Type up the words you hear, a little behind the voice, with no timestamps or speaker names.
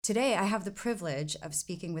Today, I have the privilege of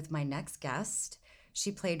speaking with my next guest.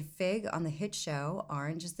 She played Fig on the hit show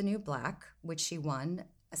Orange is the New Black, which she won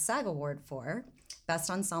a SAG Award for, Best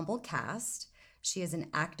Ensemble Cast. She is an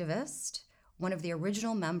activist, one of the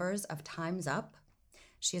original members of Time's Up.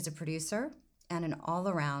 She is a producer and an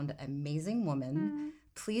all-around amazing woman.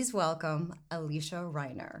 Please welcome Alicia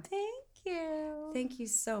Reiner. Thank you. Thank you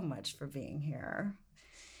so much for being here.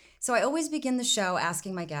 So I always begin the show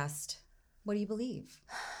asking my guest, what do you believe?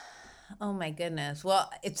 Oh my goodness. Well,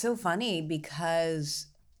 it's so funny because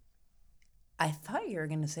I thought you were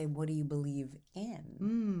going to say, what do you believe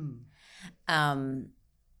in?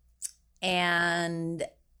 And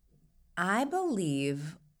I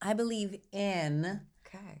believe in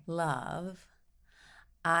love.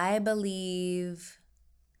 I believe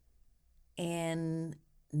in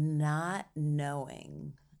not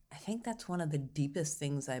knowing. I think that's one of the deepest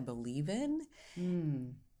things I believe in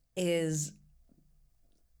is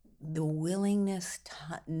the willingness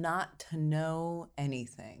not to know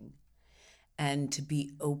anything and to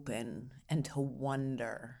be open and to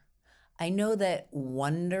wonder. I know that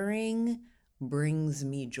wondering brings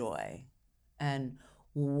me joy, and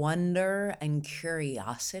wonder and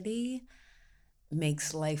curiosity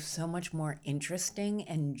makes life so much more interesting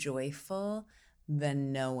and joyful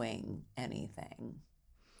than knowing anything.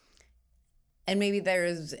 And maybe there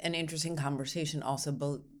is an interesting conversation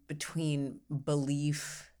also between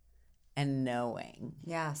belief and knowing.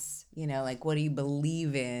 Yes. You know, like, what do you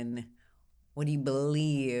believe in? What do you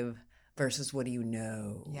believe versus what do you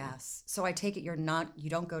know? Yes. So I take it you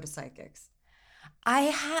don't go to psychics.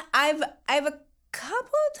 I've a couple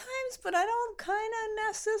of times, but I don't kind of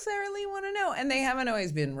necessarily want to know. And they haven't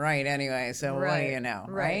always been right anyway, so what do you know,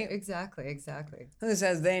 right? Exactly. Who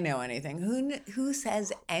says they know anything? Who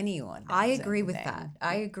says anyone knows I agree anything? with that.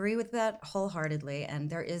 I agree with that wholeheartedly. And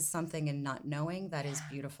there is something in not knowing that is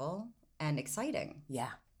beautiful and exciting.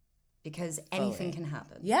 Yeah. Because anything can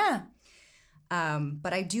happen. Yeah.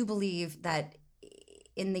 But I do believe that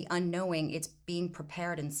in the unknowing, it's being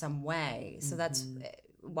prepared in some way. So that's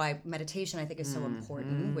why meditation, I think, is so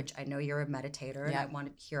important, which I know you're a meditator and I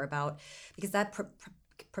want to hear about, because that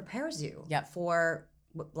prepares you for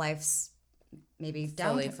life's maybe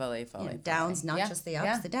fully, downs, not just the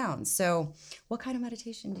ups, the downs. So what kind of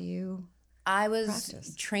meditation do you I was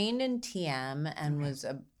practice? Trained in TM and was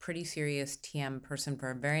a pretty serious TM person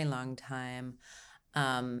for a very long time,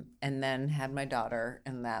 and then had my daughter,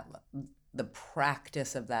 and that the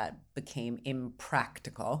practice of that became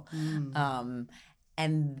impractical.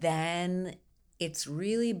 And then it's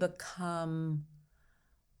really become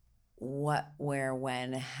what, where,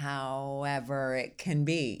 when, however it can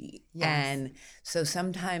be. Yes. And so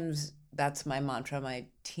sometimes that's my mantra, my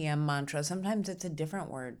TM mantra. Sometimes it's a different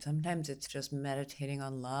word. Sometimes it's just meditating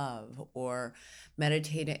on love, or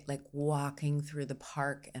meditating, like walking through the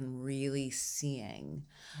park and really seeing,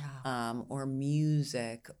 or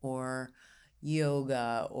music, or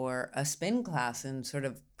yoga, or a spin class and sort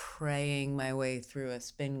of praying my way through a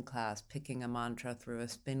spin class, picking a mantra through a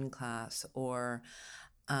spin class, or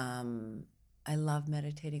I love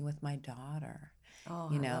meditating with my daughter. Oh,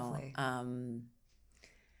 lovely.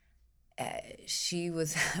 She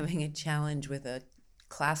was having a challenge with a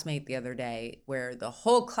classmate the other day, where the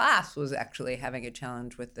whole class was actually having a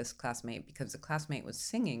challenge with this classmate because the classmate was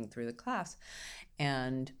singing through the class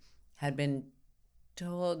and had been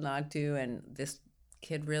told not to, and this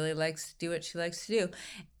kid really likes to do what she likes to do.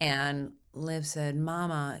 And Liv said,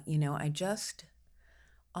 Mama,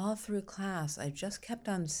 all through class, I just kept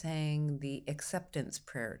on saying the acceptance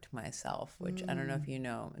prayer to myself, which I don't know if you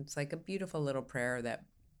know. It's like a beautiful little prayer that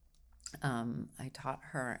I taught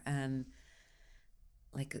her. And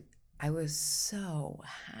like, I was so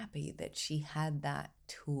happy that she had that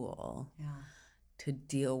tool to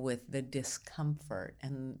deal with the discomfort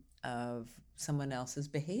and of someone else's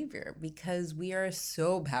behavior, because we are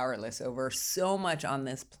so powerless over so much on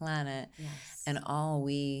this planet. Yes. And all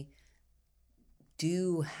we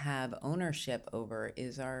do have ownership over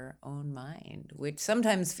is our own mind, which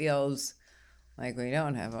sometimes feels like we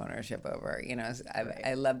don't have ownership over.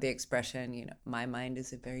 I love the expression, my mind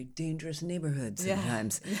is a very dangerous neighborhood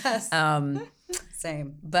sometimes. Yes.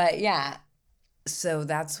 Same. But yeah, so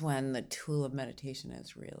that's when the tool of meditation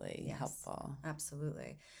is really helpful.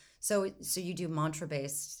 Absolutely. So you do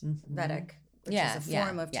mantra-based Vedic, which is a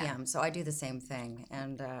form of TM. So I do the same thing,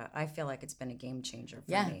 and I feel like it's been a game changer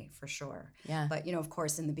for me, for sure. Yeah. But of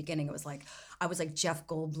course, in the beginning, it was like I was like Jeff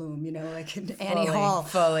Goldblum, like in Annie Hall.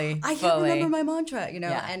 I can't remember my mantra,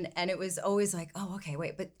 and it was always like, oh, okay,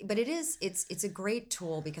 wait, but it's a great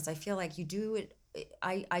tool, because I feel like you do it.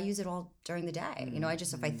 I use it all during the day.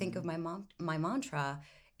 If I think of my mantra,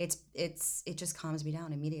 it just calms me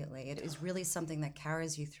down immediately. It is really something that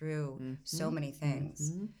carries you through so many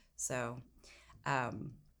things. So,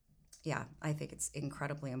 yeah, I think it's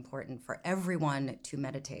incredibly important for everyone to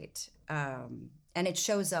meditate. And it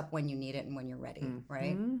shows up when you need it and when you're ready,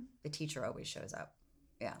 right? The teacher always shows up.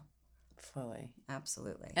 Yeah. Fully.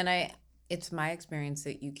 Absolutely. And it's my experience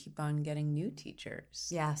that you keep on getting new teachers.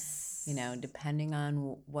 Yes. You know, depending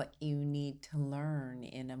on what you need to learn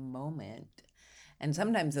in a moment. And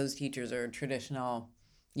sometimes those teachers are a traditional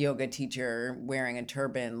yoga teacher wearing a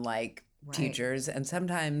turban like teachers. And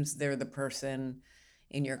sometimes they're the person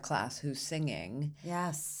in your class who's singing.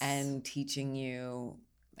 Yes. And teaching you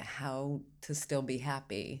how to still be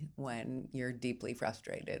happy when you're deeply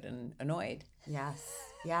frustrated and annoyed.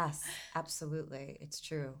 Yes, absolutely. It's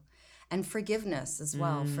true. And forgiveness as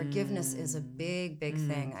well. Forgiveness is a big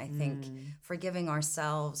thing, I think. Forgiving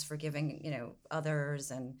ourselves, forgiving,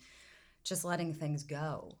 others, and just letting things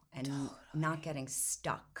go and not getting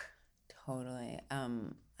stuck. Totally.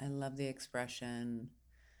 I love the expression,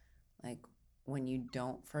 like, when you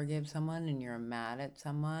don't forgive someone and you're mad at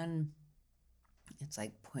someone, it's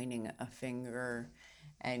like pointing a finger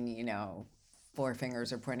and, 4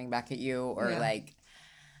 fingers are pointing back at you, or like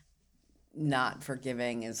not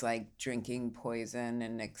forgiving is like drinking poison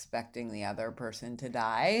and expecting the other person to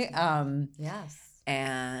die. Yes.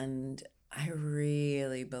 And I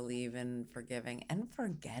really believe in forgiving and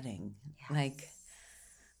forgetting. Yes. Like,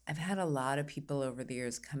 I've had a lot of people over the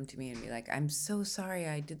years come to me and be like, I'm so sorry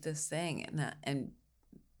I did this thing. And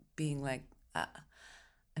being like,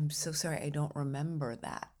 I'm so sorry I don't remember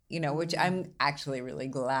that, which I'm actually really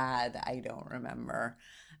glad I don't remember.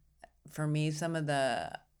 For me, some of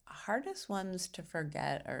the hardest ones to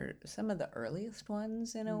forget are some of the earliest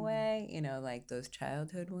ones in a way, like those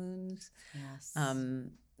childhood wounds. Yes.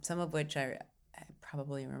 Some of which I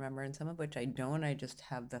probably remember and some of which I don't. I just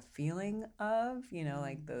have the feeling of,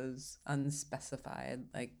 like those unspecified,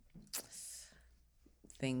 like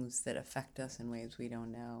things that affect us in ways we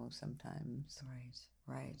don't know sometimes.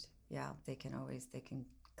 Right. Yeah, they can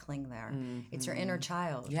cling there. It's your inner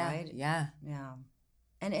child, right? Yeah.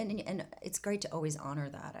 And it's great to always honor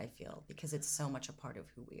that, I feel, because it's so much a part of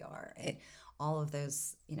who we are. And all of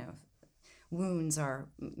those, wounds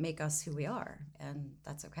make us who we are, and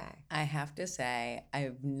that's okay. I have to say,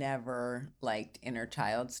 I've never liked inner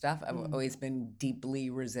child stuff. I've always been deeply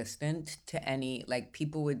resistant to any, like,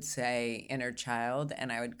 people would say inner child,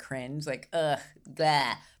 and I would cringe, like, ugh,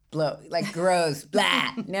 blah, blow, like, gross,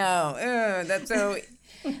 blah, no, that's so,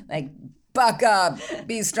 like, buck up,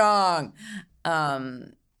 be strong.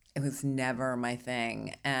 It was never my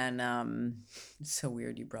thing, and it's so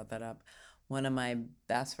weird you brought that up. One of my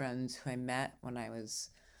best friends who I met when I was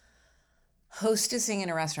hostessing in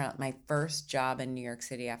a restaurant, my first job in New York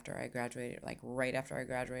City after I graduated, like right after I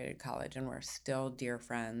graduated college, and we're still dear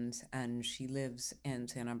friends, and she lives in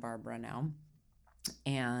Santa Barbara now.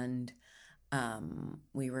 And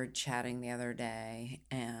we were chatting the other day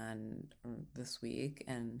and this week,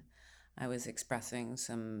 and I was expressing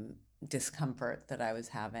some discomfort that I was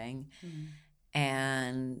having.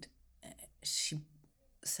 And she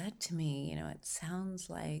said to me, it sounds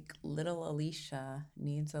like little Alicia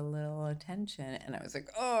needs a little attention. And I was like,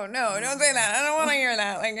 oh no, don't say that. I don't want to hear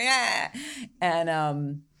that. Like, yeah.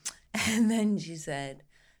 And then she said,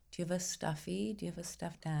 do you have a stuffy? Do you have a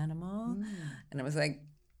stuffed animal? And I was like,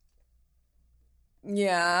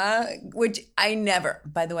 yeah, which I never,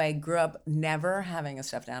 by the way, I grew up never having a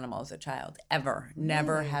stuffed animal as a child, ever.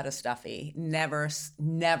 Never had a stuffy, never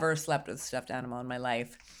slept with a stuffed animal in my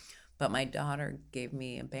life. But my daughter gave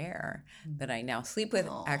me a bear that I now sleep with.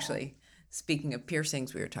 Aww. Actually, speaking of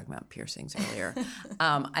piercings, we were talking about piercings earlier.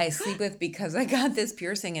 I sleep with because I got this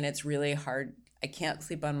piercing and it's really hard. I can't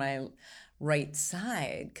sleep on my right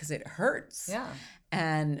side because it hurts. Yeah.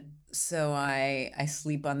 And so I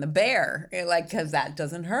sleep on the bear, because that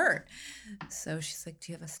doesn't hurt. So she's like,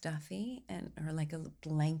 do you have a stuffy? Or like a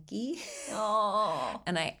blankie? Oh.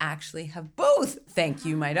 And I actually have both. Thank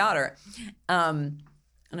you, my daughter.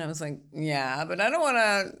 And I was like, yeah, but I don't want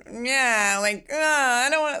to, I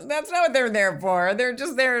don't want, that's not what they're there for. They're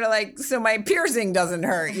just there to so my piercing doesn't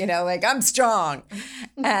hurt, I'm strong.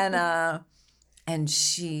 And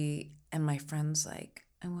she, and my friend's like,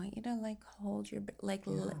 I want you to hold your,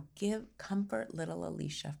 give comfort little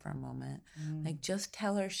Alicia for a moment. Just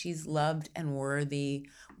tell her she's loved and worthy,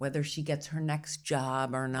 whether she gets her next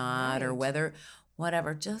job or not, or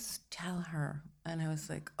whatever, just tell her. And I was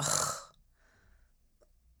like, ugh.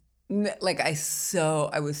 I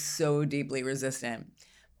was so deeply resistant,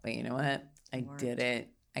 but you know what? I did it.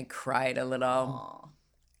 I cried a little.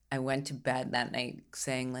 Aww. I went to bed that night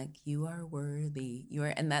saying like, you are worthy. You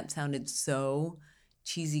are, and that sounded so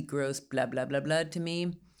cheesy, gross, blah, blah, blah, blah to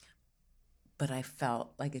me. But I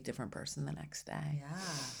felt like a different person the next day. Yeah.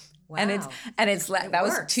 Wow. That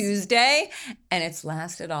was Tuesday, and it's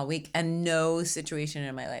lasted all week, and no situation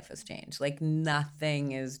in my life has changed. Like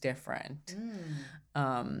nothing is different.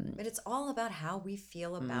 But it's all about how we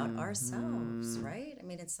feel about ourselves, right? I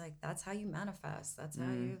mean, it's like that's how you manifest. That's how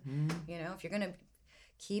you know, if you're going to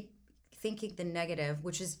keep thinking the negative,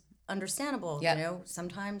 which is understandable, you know,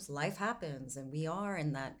 sometimes life happens and we are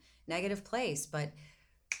in that negative place, but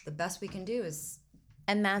the best we can do is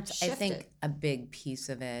and that's, I think, a big piece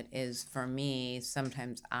of it is for me,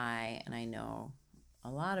 sometimes and I know a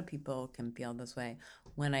lot of people can feel this way,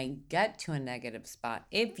 when I get to a negative spot,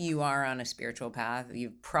 if you are on a spiritual path,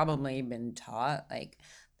 you've probably been taught like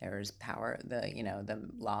there's power, the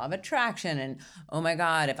law of attraction, and oh my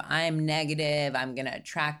God, if I'm negative, I'm going to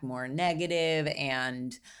attract more negative.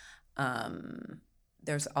 And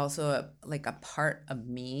there's also a part of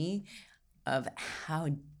me of how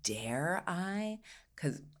dare I,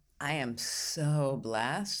 because I am so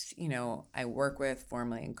blessed. You know, I work with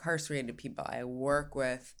formerly incarcerated people. I work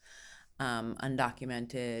with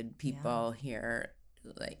undocumented people here,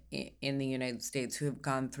 like in the United States, who have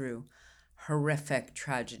gone through horrific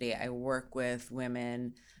tragedy. I work with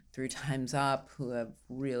women through Time's Up who have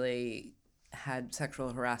really had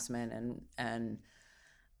sexual harassment and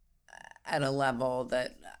at a level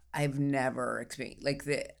that I've never experienced.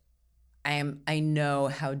 I know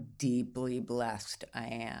how deeply blessed I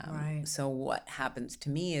am. Right. So what happens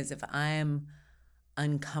to me is if I'm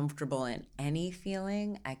uncomfortable in any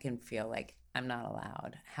feeling, I can feel like I'm not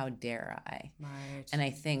allowed. How dare I? Right. And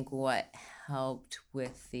I think what helped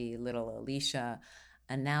with the little Alicia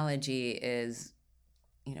analogy is,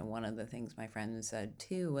 you know, one of the things my friend said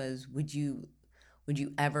too was, would you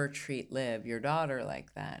ever treat Liv, your daughter,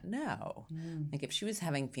 like that? No. Like if she was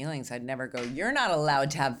having feelings, I'd never go, you're not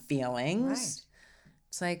allowed to have feelings. Right.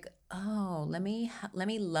 It's like, oh, let me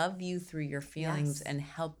love you through your feelings and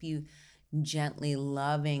help you gently,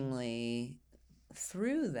 lovingly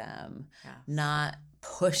through them, not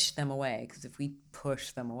push them away. Because if we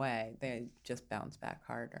push them away, they just bounce back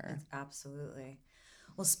harder. Absolutely.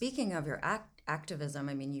 Well, speaking of your activism,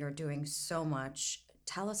 I mean, you're doing so much.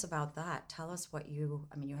 Tell us about that. Tell us what you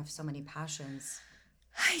have so many passions.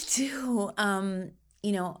 I do.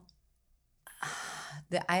 You know,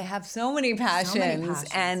 I have so many passions,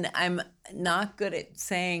 and I'm not good at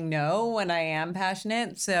saying no when I am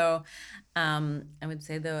passionate. So I would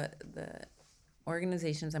say the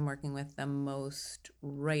organizations I'm working with the most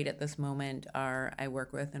right at this moment I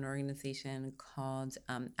work with an organization called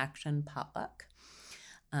Action Potluck.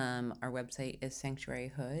 Our website is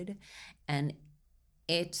Sanctuary Hood, and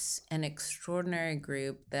it's an extraordinary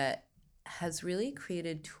group that has really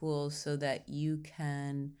created tools so that you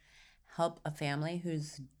can help a family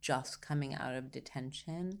who's just coming out of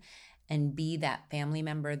detention and be that family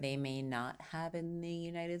member they may not have in the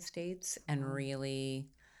United States and really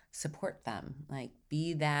support them. Like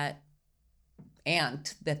be that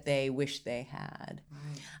aunt that they wish they had.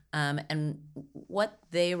 Right. And what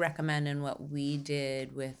they recommend and what we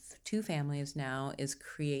did with 2 families now is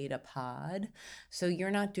create a pod. So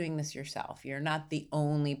you're not doing this yourself. You're not the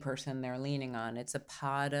only person they're leaning on. It's a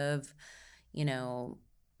pod of, you know,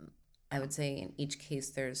 I would say in each case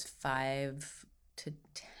there's 5 to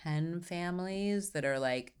 10 families that are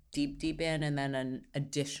like deep in, and then an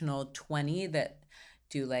additional 20 that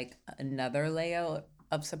do like another layer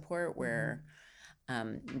of support where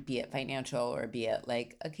be it financial or be it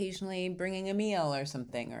like occasionally bringing a meal or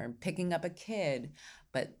something or picking up a kid.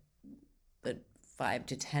 But 5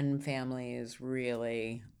 to 10 families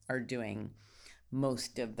really are doing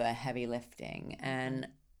most of the heavy lifting. And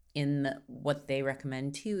what they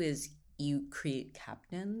recommend too is you create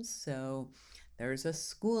captains. So there's a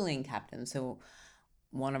schooling captain. So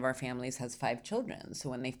one of our families has 5 children. So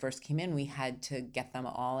when they first came in, we had to get them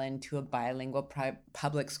all into a bilingual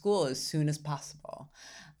public school as soon as possible.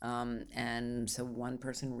 And so one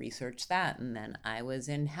person researched that, and then I was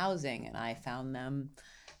in housing and I found them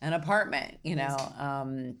an apartment, you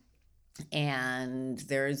know. And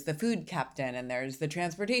there's the food captain, and there's the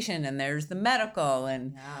transportation, and there's the medical,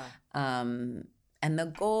 and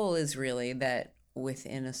the goal is really that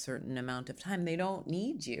within a certain amount of time, they don't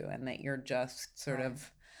need you, and that you're just sort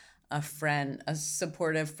of a friend, a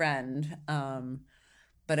supportive friend.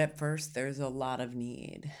 But at first, there's a lot of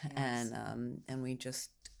need, and we just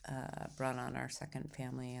brought on our second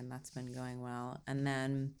family, and that's been going well. And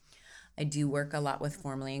then I do work a lot with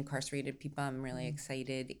formerly incarcerated people. I'm really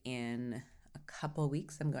excited. In a couple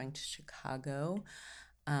weeks, I'm going to Chicago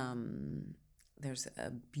There's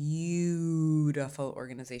a beautiful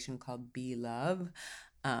organization called Be Love,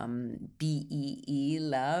 BEE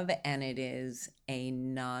Love, and it is a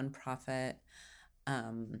nonprofit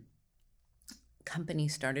company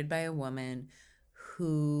started by a woman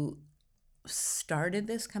who started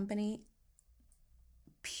this company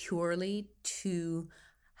purely to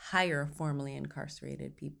hire formerly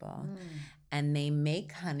incarcerated people. And they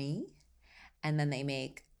make honey, and then they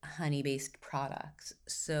make honey-based products.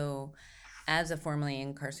 So as a formerly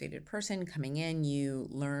incarcerated person coming in, you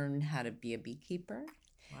learn how to be a beekeeper.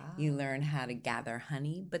 Wow. You learn how to gather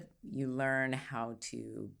honey, but you learn how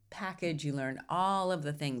to package. You learn all of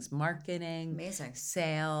the things, marketing, Amazing.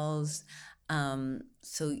 sales.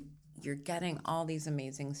 So you're getting all these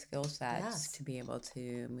amazing skill sets Yes. to be able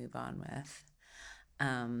to move on with.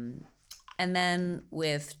 And then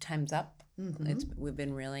with Time's Up, we've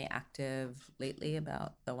been really active lately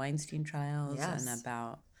about the Weinstein trials Yes. and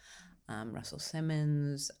about Russell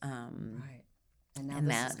Simmons. Right. And now and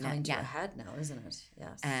this that- is coming to yeah. a head now, isn't it?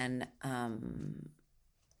 Yes. And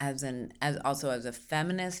as a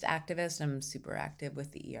feminist activist, I'm super active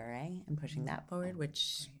with the ERA and pushing that forward,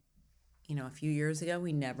 which a few years ago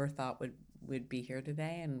we never thought would be here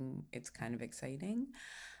today, and it's kind of exciting.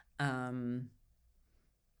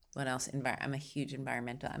 What else? I'm a huge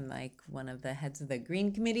environmental. I'm like one of the heads of the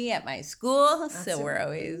Green Committee at my school, so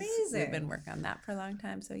we've been working on that for a long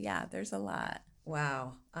time. So yeah, there's a lot.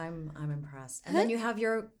 Wow, I'm impressed. And then you have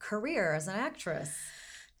your career as an actress.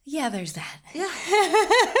 Yeah, there's that. Yeah.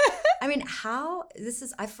 I mean,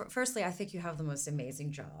 firstly, I think you have the most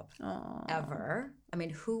amazing job ever. I mean,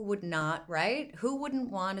 who would not, right? Who wouldn't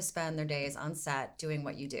want to spend their days on set doing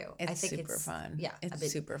what you do? It's I think super fun. Yeah.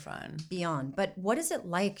 It's super fun. Beyond. But what is it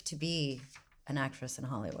like to be an actress in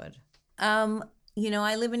Hollywood? I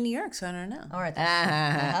live in New York, so I don't know. All right.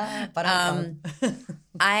 But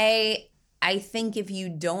I think if you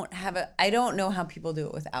don't have I don't know how people do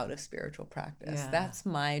it without a spiritual practice. Yeah. That's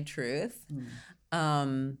my truth.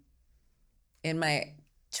 In my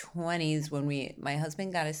 20s, when my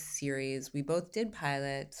husband got a series, we both did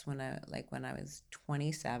pilots when I was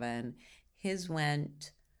 27. His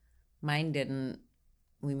went, mine didn't.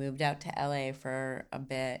 We moved out to LA for a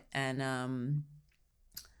bit, and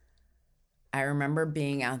I remember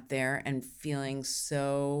being out there and feeling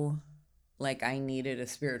so like I needed a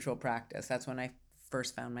spiritual practice. That's when I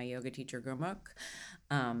first found my yoga teacher, Gurmukh.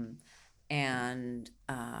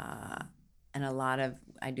 And a lot of,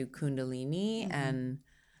 I do Kundalini, and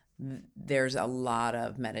there's a lot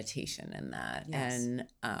of meditation in that. Yes.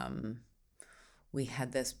 And we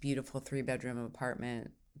had this beautiful 3-bedroom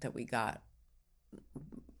apartment that we got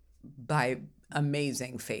by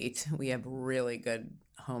amazing fate. We have really good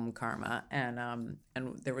home karma, and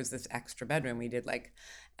there was this extra bedroom. We did like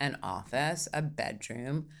an office, a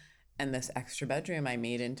bedroom, and this extra bedroom I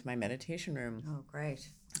made into my meditation room. Oh, great.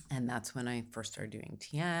 And that's when I first started doing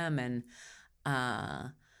TM,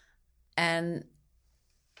 and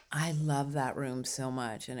I love that room so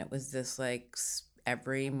much. And it was this like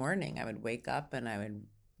every morning I would wake up and I would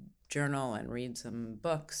journal and read some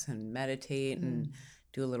books and meditate and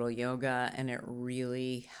do a little yoga, and it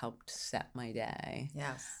really helped set my day.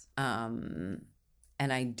 Yes. And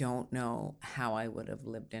I don't know how I would have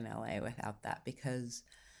lived in LA without that, because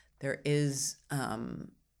there is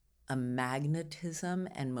a magnetism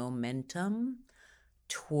and momentum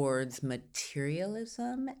towards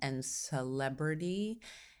materialism and celebrity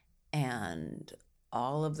and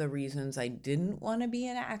all of the reasons I didn't want to be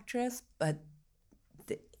an actress, but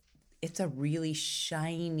it's a really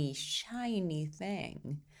shiny, shiny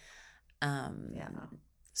thing.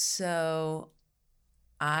 So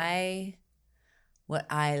what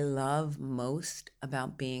I love most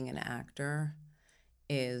about being an actor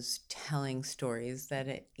is telling stories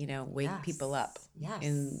that wake people up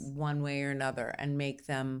in one way or another, and make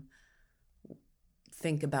them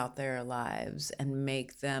think about their lives, and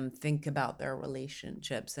make them think about their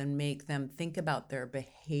relationships, and make them think about their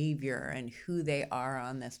behavior and who they are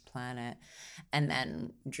on this planet, and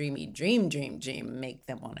then dream, make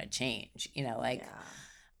them want to change.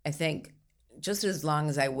 I think just as long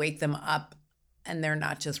as I wake them up and they're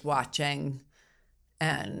not just watching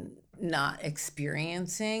and not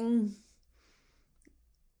experiencing,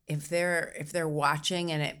 if they're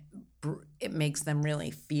watching and it makes them really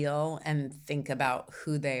feel and think about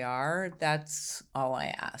who they are, that's all I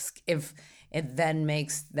ask. If it then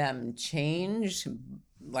makes them change,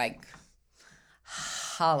 like,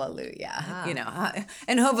 hallelujah,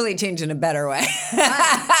 and hopefully change in a better way.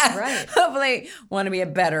 Right. Hopefully want to be a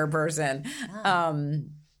better person.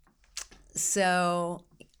 So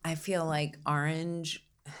I feel like Orange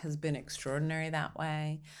has been extraordinary that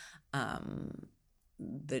way.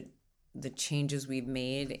 The changes we've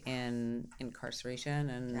made in incarceration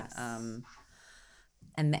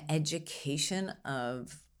and the education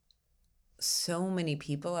of so many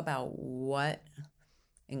people about what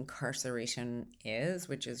incarceration is,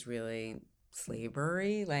 which is really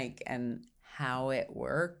slavery, like, and how it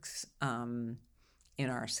works in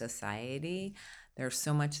our society. There's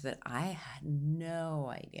so much that I had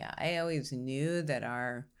no idea. I always knew that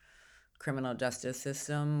our criminal justice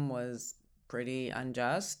system was pretty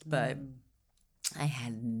unjust, but I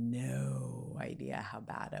had no idea how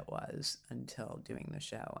bad it was until doing the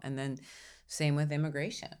show. And then same with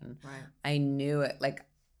immigration. Right. I knew it, like,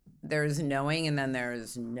 there's knowing, and then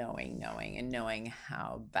there's knowing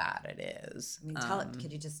how bad it is. I mean,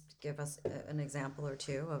 could you just give us an example or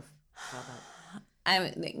two of how that?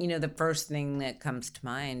 The first thing that comes to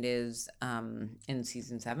mind is in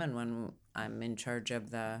season 7 when I'm in charge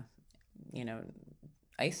of the,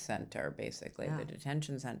 ICE center, basically, the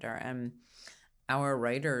detention center. And our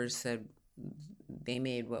writers said they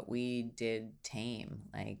made what we did tame.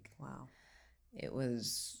 Like, wow, it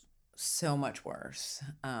was so much worse.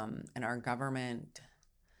 And our government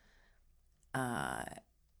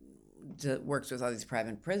works with all these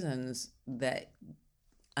private prisons that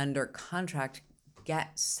under contract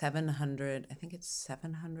get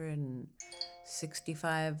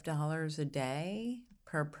 $765 a day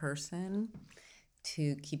per person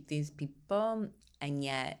to keep these people, and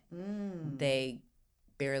yet they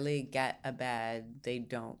barely get a bed, they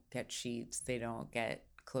don't get sheets, they don't get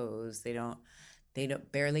clothes, they don't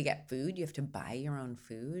barely get food. You have to buy your own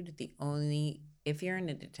food. If you're in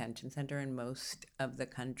a detention center in most of the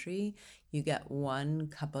country, you get 1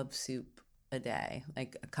 cup of soup a day,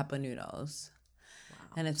 like a cup of noodles. Wow.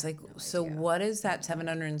 And it's like, so what is that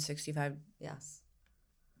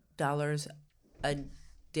 $765 a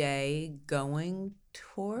day going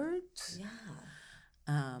towards? Yeah.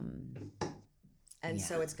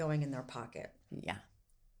 So it's going in their pocket. Yeah,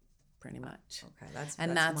 pretty much. Okay, that's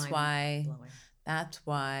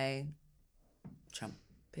why Trump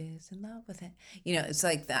is in love with it. It's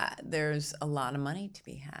like that. There's a lot of money to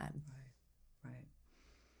be had. Right.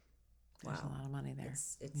 There's a lot of money there.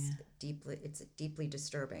 It's deeply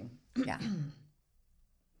disturbing. Yeah.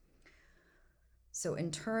 So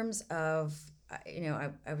in terms of,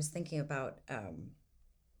 I was thinking about,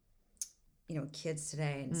 kids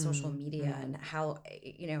today and social media and how,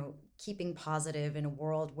 keeping positive in a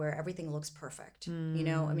world where everything looks perfect.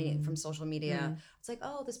 From social media, it's like,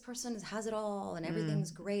 oh, this person has it all and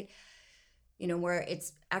everything's great. Where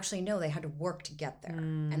it's actually, no, they had to work to get there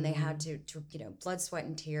and they had to blood, sweat,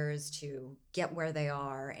 and tears to get where they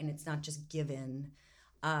are. And it's not just given.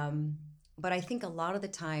 But I think a lot of the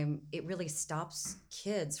time it really stops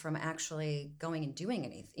kids from actually going and doing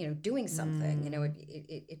anything, doing something.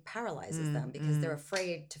 It paralyzes them because they're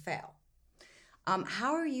afraid to fail.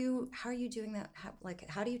 How are you doing that?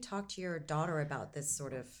 How do you talk to your daughter about this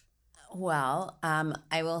sort of? Well,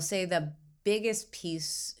 I will say the biggest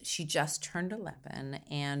piece, she just turned 11,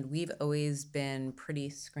 and we've always been pretty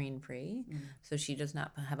screen free. So she does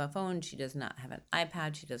not have a phone. She does not have an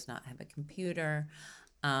iPad. She does not have a computer.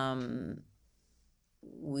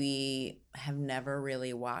 We have never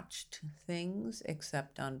really watched things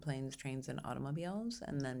except on planes, trains, and automobiles.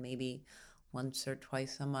 And then maybe once or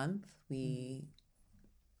twice a month, we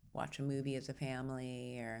watch a movie as a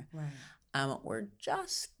family. Or we're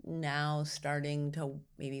just now starting to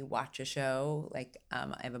maybe watch a show. Like I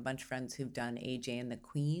have a bunch of friends who've done AJ and the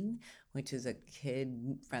Queen, which is a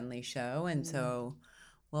kid-friendly show. And so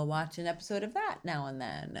we'll watch an episode of that now and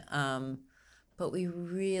then. But we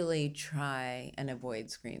really try and avoid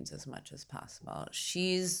screens as much as possible.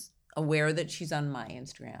 She's aware that she's on my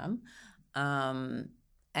Instagram.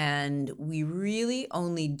 And we really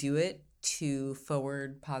only do it to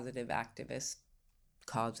forward positive activist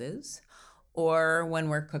causes or when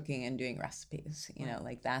we're cooking and doing recipes.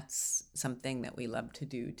 Like that's something that we love to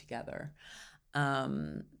do together.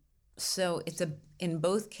 So in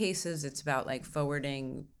both cases, it's about like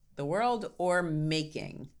forwarding the world or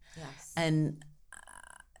making. Yes. And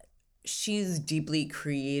she's deeply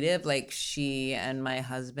creative. Like she and my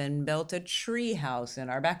husband built a tree house in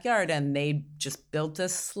our backyard, and they just built a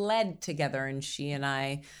sled together, and she and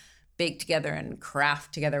I bake together and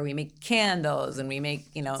craft together. We make candles, and we make,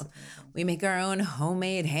 we make our own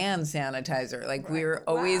homemade hand sanitizer. Like we're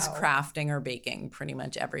always crafting or baking pretty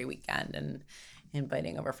much every weekend and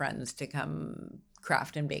inviting over friends to come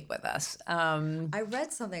craft and bake with us. I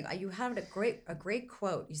read something. You had a great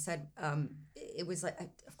quote. You said it was like,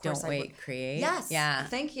 of course, don't wait, create. Yes. Yeah.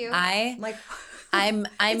 Thank you. I'm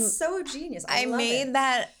it's so genius. I love made it.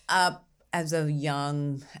 that up as a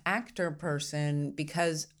young actor person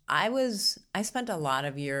because I spent a lot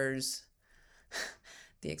of years.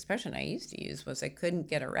 The expression I used to use was I couldn't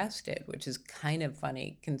get arrested, which is kind of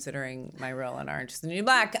funny considering my role in Orange is the New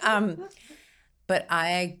Black. But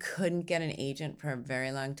I couldn't get an agent for a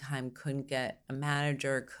very long time, couldn't get a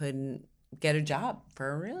manager, couldn't get a job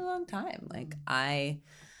for a really long time. Like I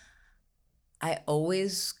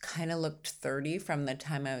always kind of looked 30 from the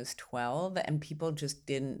time I was 12, and people just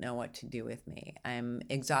didn't know what to do with me. I'm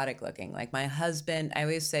exotic looking. Like my husband, I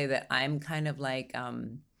always say that I'm kind of like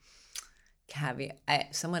caviar.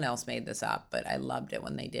 Someone else made this up, but I loved it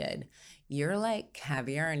when they did. You're like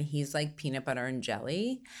caviar and he's like peanut butter and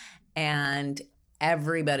jelly, and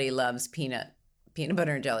everybody loves peanut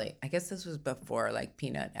butter and jelly. I guess this was before like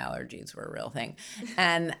peanut allergies were a real thing,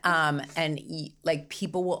 and like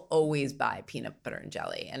people will always buy peanut butter and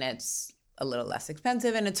jelly, and it's a little less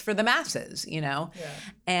expensive and it's for the masses, you know. Yeah.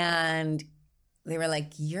 And they were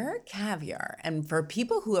like, "You're caviar," and for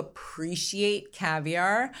people who appreciate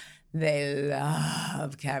caviar, they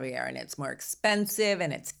love caviar, and it's more expensive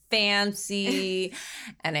and it's fancy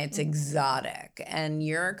and it's exotic. And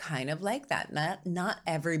you're kind of like that. Not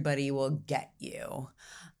everybody will get you.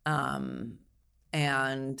 And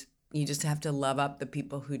you just have to love up the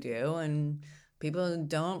people who do, and people who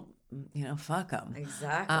don't, fuck them.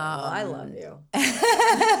 Exactly. Well, I love you.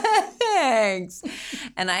 Thanks.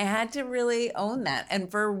 And I had to really own that. And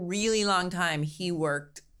for a really long time, he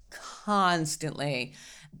worked constantly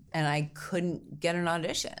and I couldn't get an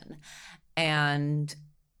audition. And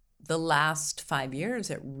the last 5 years,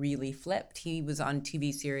 it really flipped. He was on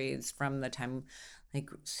TV series from the time, like,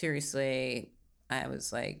 seriously, I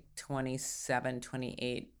was like 27,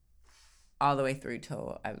 28, all the way through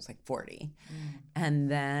till I was like 40.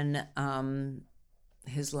 And then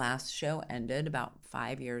his last show ended about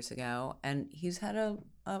 5 years ago, and he's had a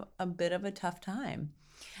bit of a tough time.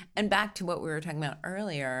 And back to what we were talking about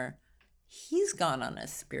earlier, he's gone on a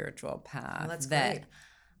spiritual path that's that great.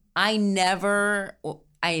 I never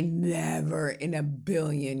in a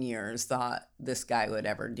billion years thought this guy would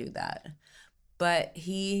ever do that. But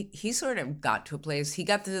he sort of got to a place, he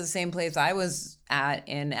got to the same place I was at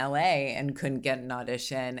in LA and couldn't get an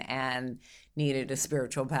audition and needed a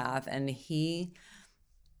spiritual path. And he's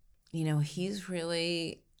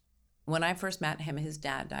really, when I first met him, his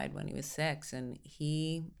dad died when he was 6, and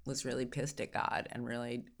he was really pissed at God and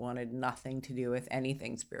really wanted nothing to do with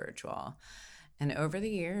anything spiritual. And over the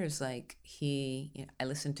years, like I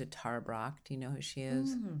listened to Tara Brach. Do you know who she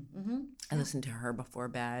is? Mm-hmm. I listened to her before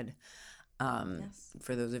bed. Yes.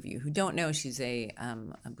 For those of you who don't know, she's a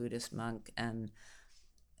Buddhist monk and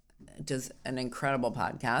does an incredible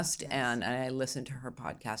podcast. Yes. And I listen to her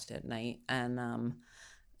podcast at night, and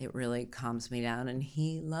it really calms me down. And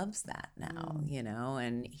he loves that now,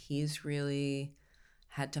 and he's really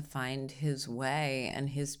had to find his way and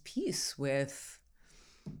his peace with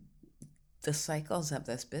the cycles of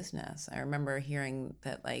this business. I remember hearing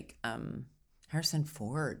that Harrison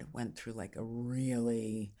Ford went through like a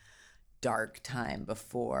really dark time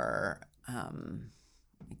before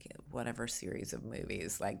whatever series of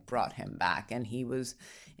movies brought him back, and he was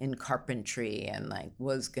in carpentry and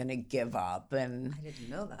was gonna give up. And I didn't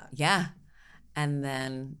know that. Yeah. And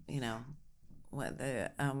then the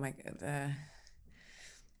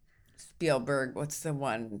Spielberg, what's the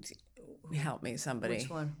one? Help me, somebody. Which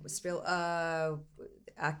one?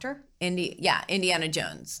 Actor? Indiana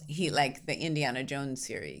Jones. He the Indiana Jones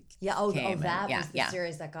series. Yeah. That was the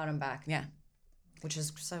series that got him back. Yeah. Which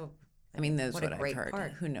is so. I mean, that's what I've heard.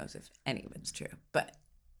 Part. Who knows if any of it's true? But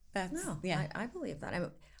that's I believe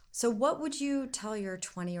that. So, what would you tell your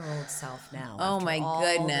 20-year-old self now? Oh my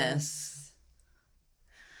goodness!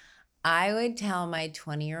 I would tell my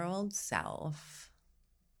 20-year-old self,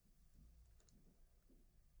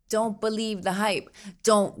 don't believe the hype.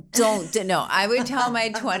 Don't. No, I would tell my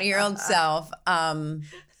 20-year-old self,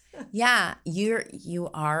 you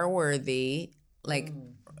are worthy.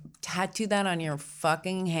 Tattoo that on your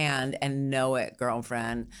fucking hand and know it,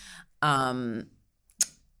 girlfriend. And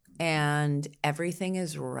everything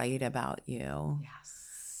is right about you.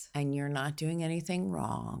 Yes. And you're not doing anything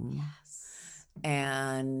wrong. Yes.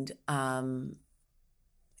 And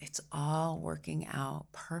it's all working out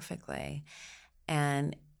perfectly.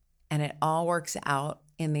 And it all works out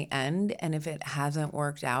in the end. And if it hasn't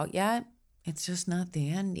worked out yet, it's just not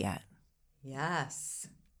the end yet. Yes.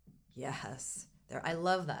 Yes. I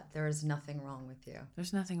love that. There is nothing wrong with you.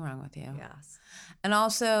 There's nothing wrong with you. Yes. And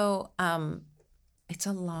also, it's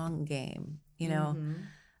a long game. You know,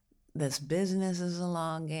 this business is a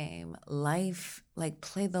long game. Life, like,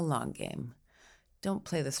 play the long game. Don't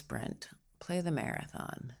play the sprint. Play the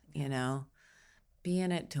marathon, you know? Be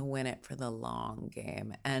in it to win it for the long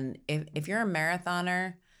game. And if you're a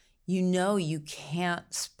marathoner, you know you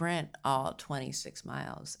can't sprint all 26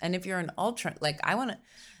 miles. And if you're an ultra, like, I want to,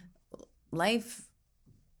 life,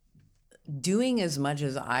 doing as much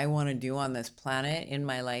as I want to do on this planet in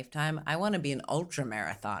my lifetime, I want to be an ultra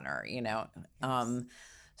marathoner, you know? Yes.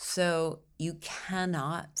 So you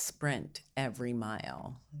cannot sprint every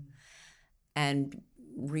mile. And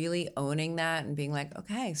really owning that and being like,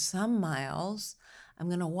 okay, some miles I'm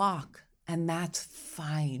going to walk, and that's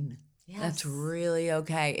fine. Yes. That's really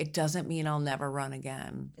okay. It doesn't mean I'll never run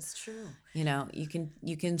again. It's true. You know, you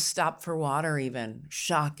can stop for water even.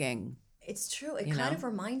 Shocking. It's true. It kind of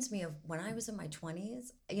reminds me of when I was in my 20s.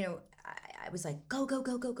 You know, I was like, go, go,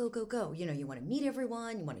 go, go, go, go, go. You know, you want to meet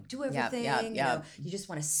everyone. You want to do everything. You know, you just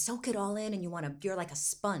want to soak it all in, and you're like a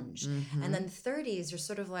sponge. And then 30s, you're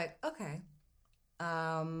sort of like, okay,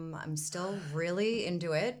 I'm still really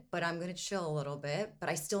into it, but I'm going to chill a little bit, but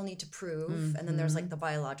I still need to prove. And then there's like the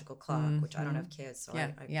biological clock, which I don't have kids. So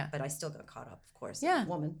but I still got caught up, of course, as a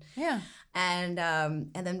woman. Yeah. And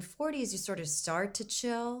then 40s, you sort of start to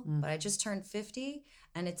chill, but I just turned 50,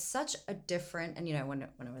 and it's such a different, and you know, when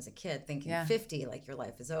I was a kid thinking 50, like your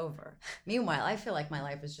life is over. Meanwhile, I feel like my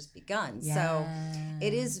life has just begun. So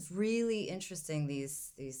it is really interesting,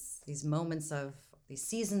 these moments of, these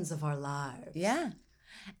seasons of our lives. Yeah.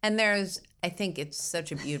 And I think it's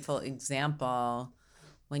such a beautiful example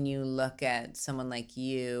when you look at someone like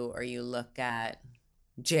you, or you look at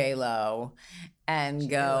J-Lo and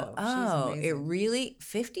go, oh,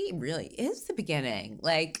 50 really is the beginning.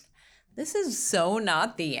 Like, this is so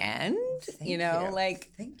not the end, Thank you know, you.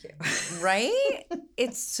 like, Thank you. Right?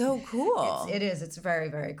 It's so cool. It is. It's very,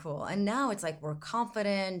 very cool. And now it's like we're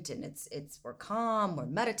confident, and we're calm, we're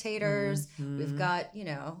meditators. We've got, you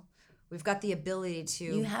know, we've got the ability to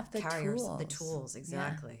You have the carry tools. the tools.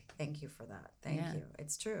 Exactly. Yeah. Thank you for that. Thank you.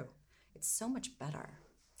 It's true. It's so much better.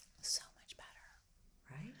 So much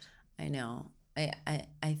better. Right? I know.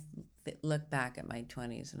 I look back at my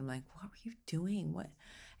 20s and I'm like, what were you doing? What?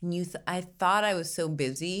 And I thought I was so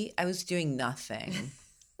busy. I was doing nothing.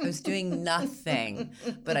 I was doing nothing,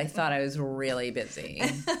 but I thought I was really busy.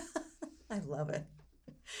 I love it.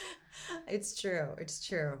 It's true. It's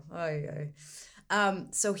true.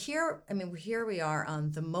 So here we are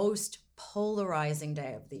on the most polarizing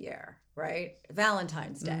day of the year, right?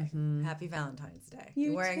 Valentine's Day. Happy Valentine's Day.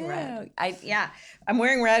 You're wearing red. I'm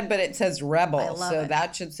wearing red, but it says rebel, so it.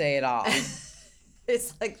 that should say it all.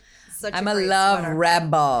 It's like such I'm a great love sweater.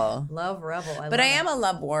 rebel. Love rebel. But I am a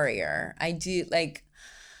love warrior. I do, like,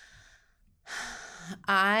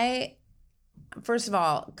 first of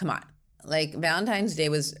all, come on. Like, Valentine's Day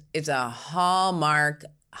it's a Hallmark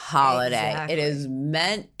holiday.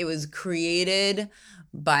 Exactly. It was created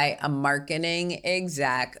by a marketing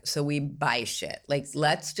exec, so we buy shit. Like,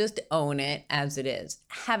 let's just own it as it is.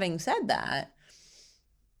 Having said that,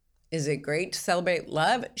 is it great to celebrate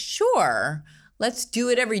love? Sure. Let's do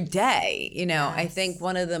it every day. You know, I think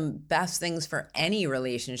one of the best things for any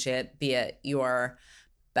relationship, be it your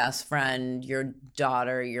best friend, your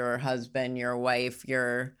daughter, your husband, your wife,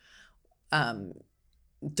 your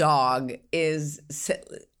dog, is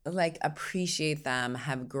like, appreciate them,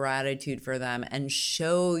 have gratitude for them, and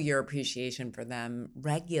show your appreciation for them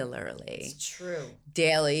regularly. It's true.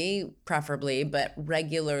 Daily, preferably, but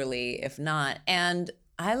regularly, if not. And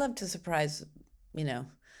I love to surprise, you know,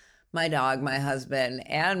 my dog, my husband,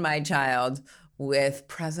 and my child with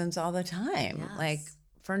presents all the time. Yes. Like,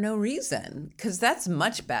 for no reason, because that's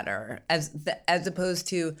much better as opposed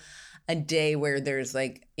to a day where there's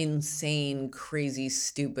like insane, crazy,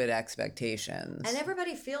 stupid expectations. And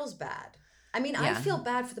everybody feels bad. I mean, I feel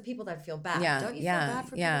bad for the people that feel bad. Don't you feel bad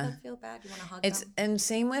for people that feel bad? You want to hug them? And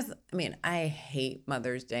same with, I mean, I hate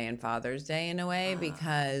Mother's Day and Father's Day in a way,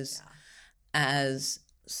 because as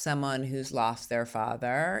someone who's lost their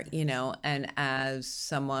father, you know, and as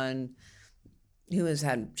someone who has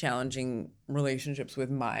had challenging relationships with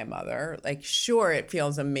my mother, like, sure, it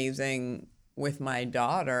feels amazing with my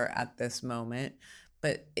daughter at this moment,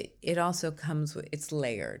 but it also comes with, it's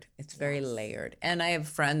layered. It's very layered. And I have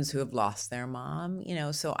friends who have lost their mom, you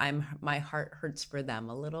know, so my heart hurts for them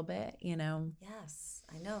a little bit, you know. Yes,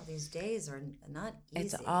 I know. These days are not easy.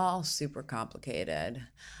 It's all super complicated.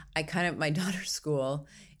 My daughter's school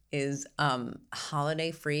is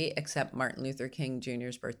holiday free except Martin Luther King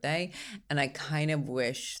Jr.'s birthday. And I kind of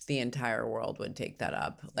wish the entire world would take that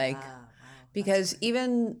up. Like, Wow, because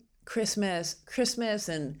even Christmas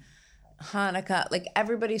and Hanukkah, like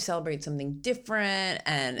everybody celebrates something different.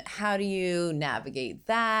 And how do you navigate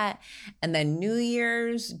that? And then New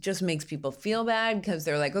Year's just makes people feel bad because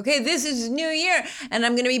they're like, okay, this is New Year and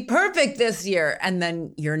I'm going to be perfect this year. And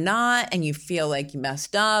then you're not, and you feel like you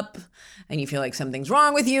messed up and you feel like something's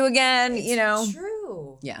wrong with you again, you know?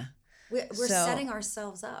 True. Yeah. We're setting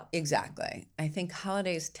ourselves up. Exactly. I think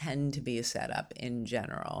holidays tend to be a setup in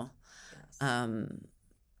general. Yes.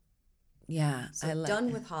 Yeah. So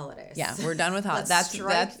done with holidays. Yeah, we're done with holidays. Let's That's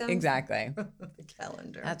strike them exactly from the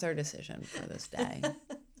calendar. That's our decision for this day.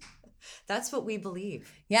 That's what we believe.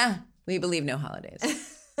 Yeah, we believe no holidays.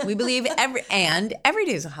 We believe every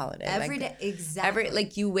day is a holiday. Every day, exactly.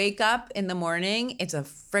 Like you wake up in the morning, it's a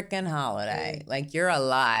freaking holiday. Like you're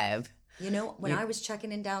alive. You know, when I was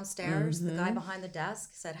checking in downstairs, the guy behind the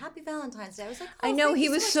desk said, "Happy Valentine's Day." I was like, "Oh, I know, he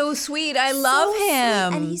was so sweet. I So love sweet.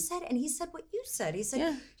 him." And he said what you said. He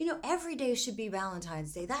said, you know, every day should be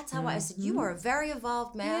Valentine's Day. That's how I said, you are a very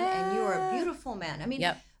evolved man and you are a beautiful man. I mean,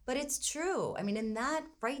 but it's true. I mean, and that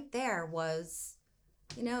right there was,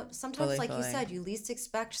 you know, sometimes like you said, you least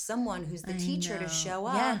expect someone who's the teacher to show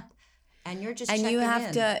up. Yeah. And you're just checking in.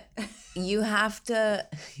 You have to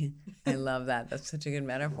I love that. That's such a good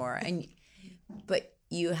metaphor. But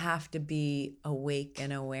you have to be awake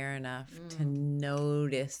and aware enough to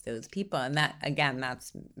notice those people. And that, again,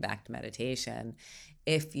 that's back to meditation.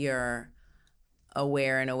 If you're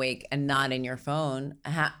aware and awake and not in your phone,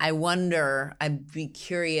 I wonder, I'd be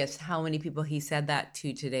curious how many people he said that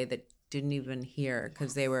to today that didn't even hear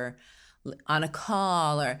because they were on a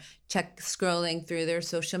call or scrolling through their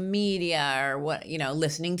social media or what, you know,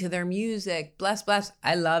 listening to their music. Bless.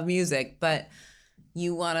 I love music, but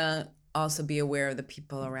you want to also be aware of the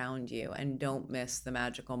people around you and don't miss the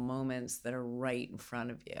magical moments that are right in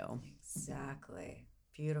front of you. Exactly.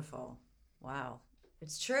 Beautiful. Wow.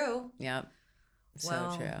 It's true. Yep.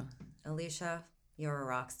 So true. Alicia, you're a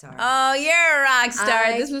rock star. Oh, you're a rock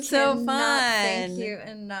star. This was so fun. Thank you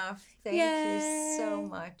enough. Thank you so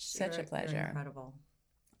much. Such a pleasure. You're incredible.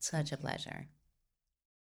 Such a pleasure.